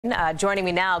Joining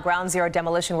me now, Ground Zero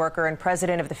demolition worker and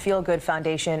president of the Feel Good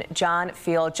Foundation, John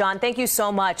Field. John, thank you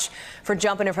so much for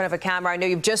jumping in front of a camera. I know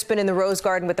you've just been in the Rose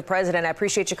Garden with the president. I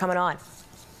appreciate you coming on.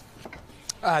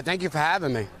 Thank you for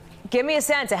having me. Give me a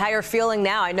sense of how you're feeling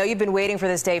now. I know you've been waiting for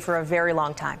this day for a very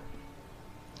long time.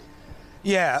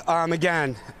 Yeah,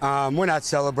 again, we're not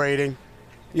celebrating.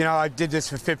 You know, I did this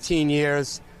for 15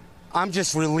 years. I'm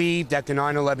just relieved that the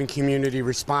 9/11 community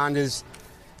responders,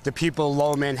 the people of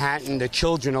Lower Manhattan, the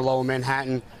children of Lower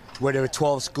Manhattan, where there were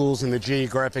 12 schools in the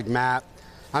geographic map.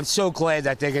 I'm so glad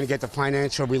that they're going to get the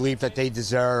financial relief that they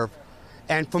deserve.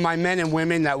 And for my men and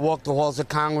women that walked the halls of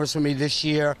Congress with me this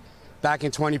year, back in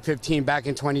 2015, back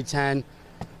in 2010,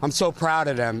 I'm so proud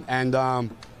of them. And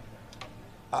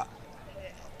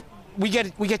we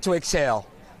get to exhale,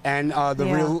 and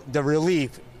the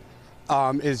relief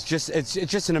is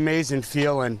just an amazing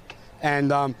feeling.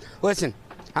 And listen,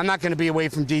 I'm not going to be away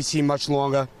from D.C. much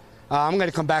longer. I'm going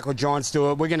to come back with Jon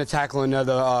Stewart. We're going to tackle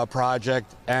another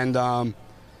project. And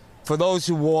for those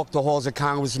who walk the halls of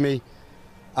Congress with me,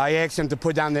 I ask them to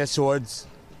put down their swords,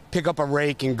 pick up a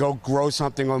rake, and go grow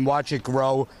something and watch it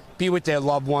grow, be with their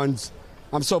loved ones.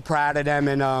 I'm so proud of them,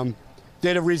 and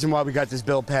they're the reason why we got this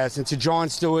bill passed. And to Jon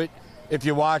Stewart, if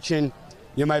you're watching,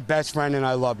 you're my best friend, and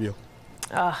I love you.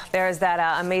 There's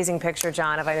that amazing picture,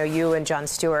 John, of I know you and Jon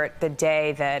Stewart the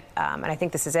day that, and I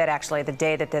think this is it actually, the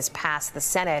day that this passed the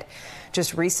Senate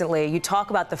just recently. You talk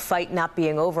about the fight not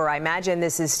being over. I imagine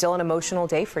this is still an emotional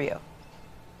day for you.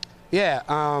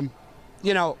 Yeah,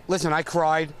 you know, listen, I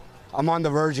cried. I'm on the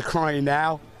verge of crying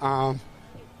now. I'm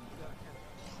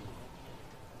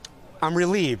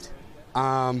relieved.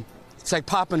 It's like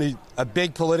popping a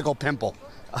big political pimple,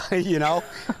 you know?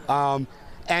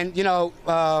 And, you know,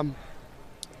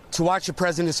 to watch the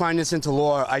president sign this into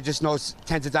law, I just know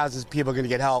tens of thousands of people are going to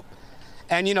get help.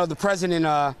 And, you know, the president,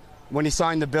 when he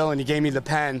signed the bill and he gave me the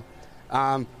pen,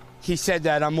 he said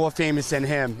that I'm more famous than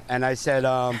him. And I said,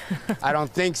 I don't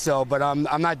think so, but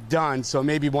I'm not done, so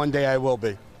maybe one day I will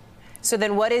be. So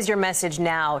then what is your message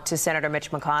now to Senator Mitch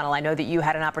McConnell? I know that you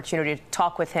had an opportunity to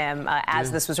talk with him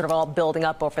as this was sort of all building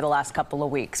up over the last couple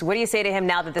of weeks. What do you say to him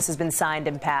now that this has been signed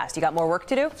and passed? You got more work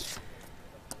to do?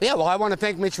 Yeah, well, I want to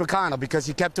thank Mitch McConnell because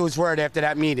he kept to his word after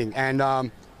that meeting.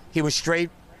 And he was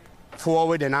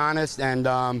straightforward and honest. And,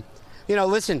 you know,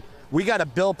 listen, we got a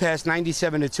bill passed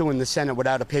 97-2 in the Senate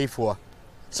without a pay-for.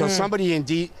 So somebody in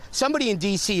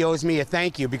D.C. owes me a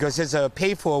thank you because there's a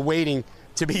pay-for waiting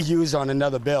to be used on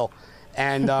another bill.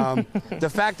 And the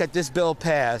fact that this bill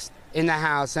passed in the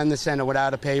House and the Senate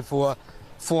without a pay-for,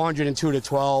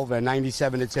 402-12 and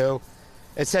 97-2,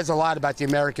 it says a lot about the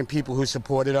American people who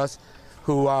supported us.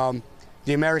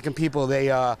 The American people, they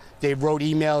wrote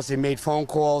emails, they made phone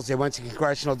calls, they went to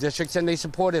congressional districts, and they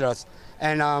supported us.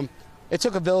 And it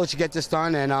took a village to get this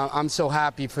done, and I'm so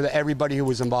happy for everybody who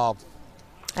was involved.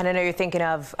 And I know you're thinking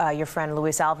of your friend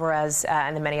Luis Alvarez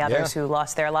and the many others who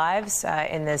lost their lives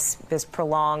in this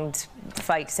prolonged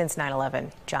fight since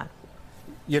 9/11. John.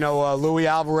 You know, Luis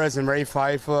Alvarez and Ray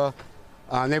Pfeiffer,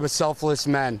 they were selfless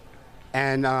men.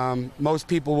 And most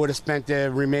people would have spent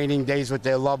their remaining days with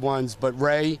their loved ones. But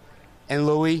Ray and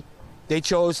Louie, they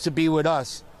chose to be with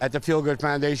us at the Feel Good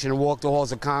Foundation and walk the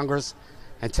halls of Congress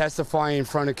and testify in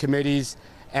front of committees.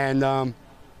 And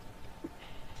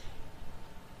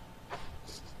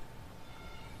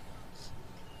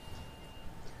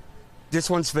this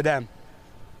one's for them.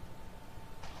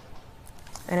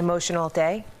 An emotional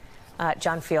day.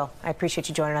 John Field, I appreciate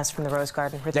you joining us from the Rose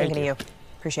Garden. We're thinking of you.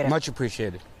 Appreciate it. Much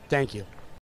appreciated. Thank you.